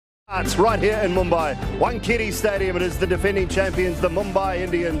It's right here in Mumbai. Wankhede Stadium. It is the defending champions, the Mumbai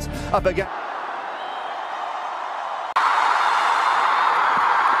Indians, up against.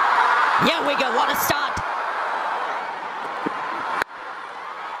 Here we go, what a start.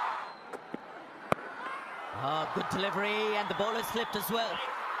 Oh, good delivery, and the ball is flipped as well.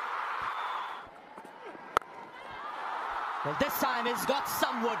 Well, this time he's got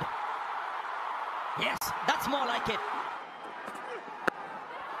some wood. Yes, that's more like it.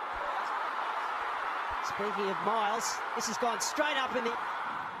 Speaking of Miles, this has gone straight up in the...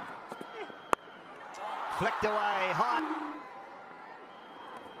 Flicked away, high.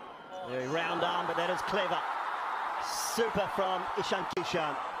 Very round arm, but that is clever. Super from Ishan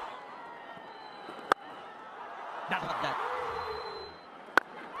Kishan. Not like that.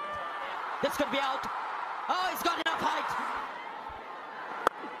 This could be out. Oh, he's got enough height.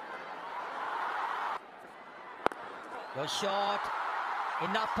 Go short.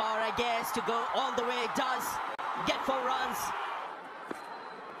 Enough power, I guess, to go all the way. It does. Get 4 runs.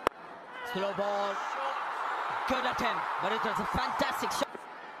 Slow ball. Good attempt, but it was a fantastic shot.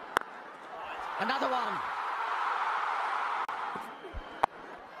 Another one.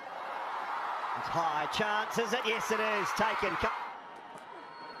 It's high chance, is it? Yes, it is. Taken.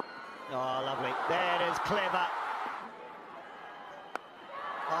 Oh, lovely. That is clever.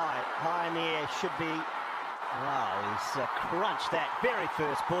 High in the air. Should be... Wow, he's crunched that very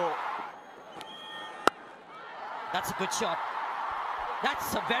first ball. That's a good shot.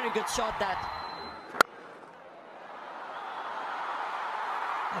 That's a very good shot, that.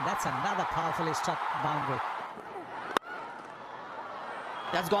 And that's another powerfully struck boundary.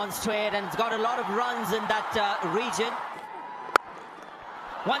 That's gone straight, and it's got a lot of runs in that region.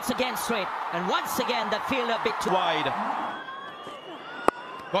 Once again straight, and once again that fielder a bit too wide.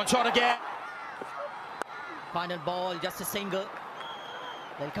 One shot again. Final ball, just a single.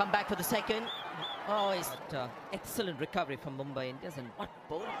 They'll come back for the second. Oh, it's excellent recovery from Mumbai Indians, and what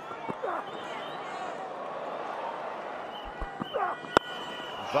ball?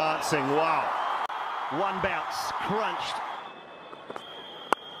 Advancing, wow. One bounce, crunched.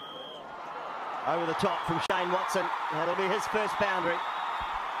 Over the top from Shane Watson. That'll be his first boundary.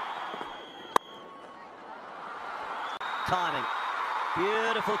 Timing.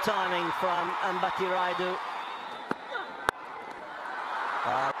 Beautiful timing from Ambati Rayudu.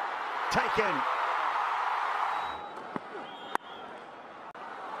 Taken.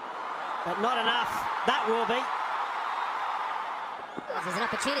 But not enough. That will be. There's an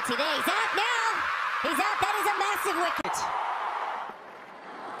opportunity there. He's out now. He's out. That is a massive wicket.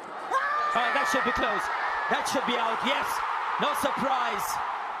 Oh, that should be close. That should be out. Yes. No surprise.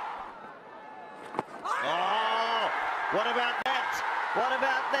 Oh, what about that? What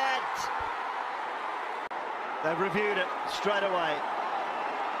about that? They've reviewed it straight away.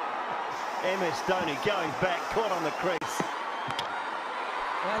 MS Dhoni going back, caught on the crease.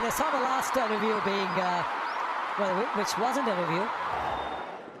 Well, they saw the last review being, which wasn't a review.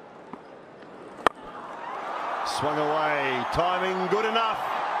 Swung away, timing good enough.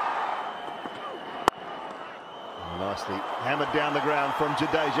 Nicely hammered down the ground from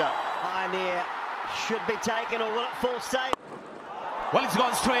Jadeja. High in the air, should be taken, or will it fall safe? Well, it's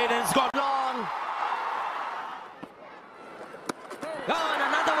gone straight and it's gone Long. Oh, and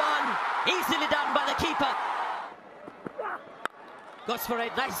another one. Easily done by the keeper. Goes for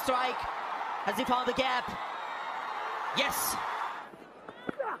it. Nice strike. Has he found the gap? Yes.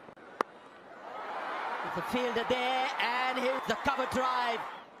 With the fielder there, and here's the cover drive.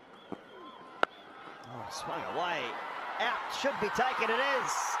 Oh, swung away. Out, should be taken, it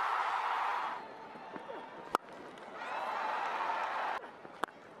is.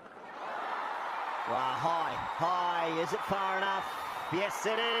 Wow, high, is it far enough? Yes,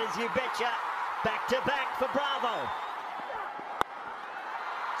 it is, you betcha. Back to back for Bravo.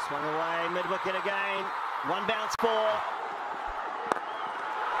 Swung away, mid-wicket again. One bounce 4.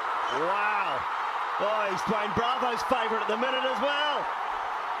 Wow. Oh, he's playing Bravo's favourite at the minute as well.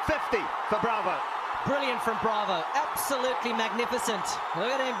 50 for Bravo. Brilliant from Bravo. Absolutely magnificent.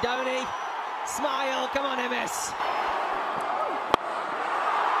 Look at him, Dhoni. Smile. Come on, MS.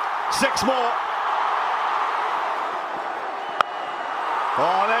 6 more.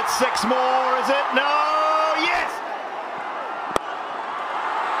 Oh, that's 6 more, is it? No, yes!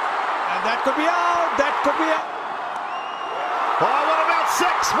 and that could be out. That could be out. Oh, what about 6?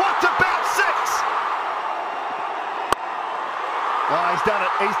 What about 6? Oh, he's done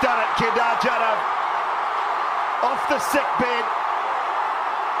it. He's done it. Kedar Jadhav off the sick bed.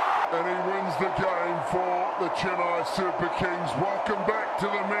 And he wins the game for the Chennai Super Kings. Welcome back to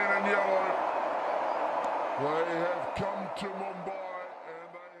the men in yellow. They have come to Mumbai.